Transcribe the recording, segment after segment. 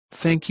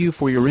Thank you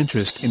for your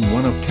interest in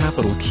one of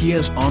Capital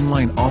Kia's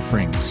online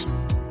offerings.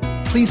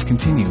 Please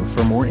continue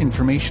for more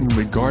information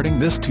regarding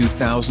this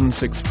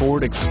 2006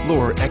 Ford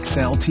Explorer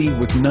XLT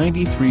with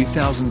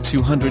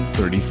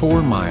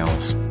 93,234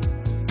 miles.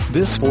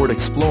 This Ford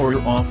Explorer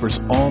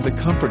offers all the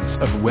comforts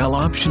of a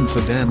well-optioned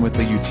sedan with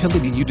the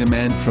utility you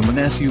demand from an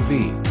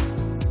SUV.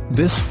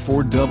 This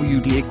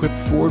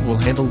 4WD-equipped Ford will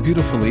handle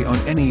beautifully on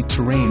any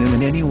terrain and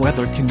in any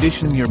weather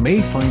condition you may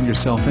find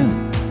yourself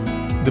in.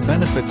 The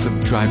benefits of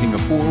driving a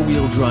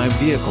four-wheel drive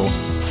vehicle,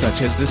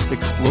 such as this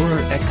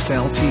Explorer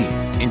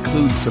XLT,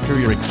 include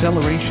superior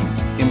acceleration,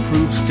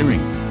 improved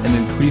steering, and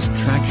increased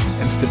traction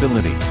and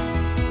stability.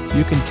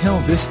 You can tell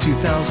this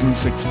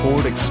 2006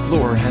 Ford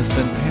Explorer has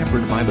been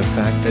pampered by the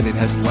fact that it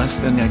has less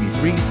than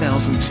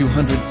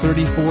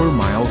 93,234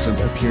 miles and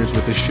appears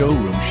with a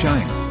showroom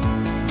shine.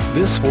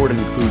 This Ford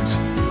includes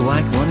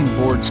black running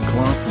boards,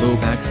 cloth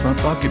low-back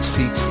front bucket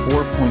seats,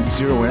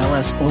 4.0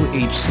 LS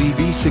OHC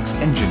V6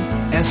 engine,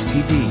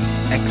 STD,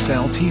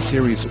 XLT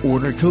series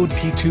order code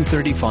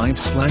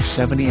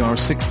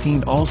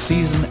P235/70R16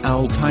 all-season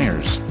owl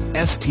tires,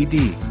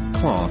 STD,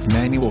 cloth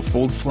manual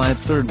fold flat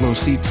third row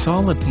seat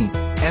solid paint,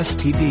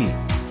 STD,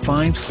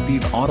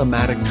 5-speed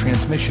automatic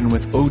transmission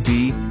with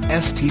OD,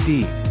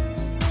 STD.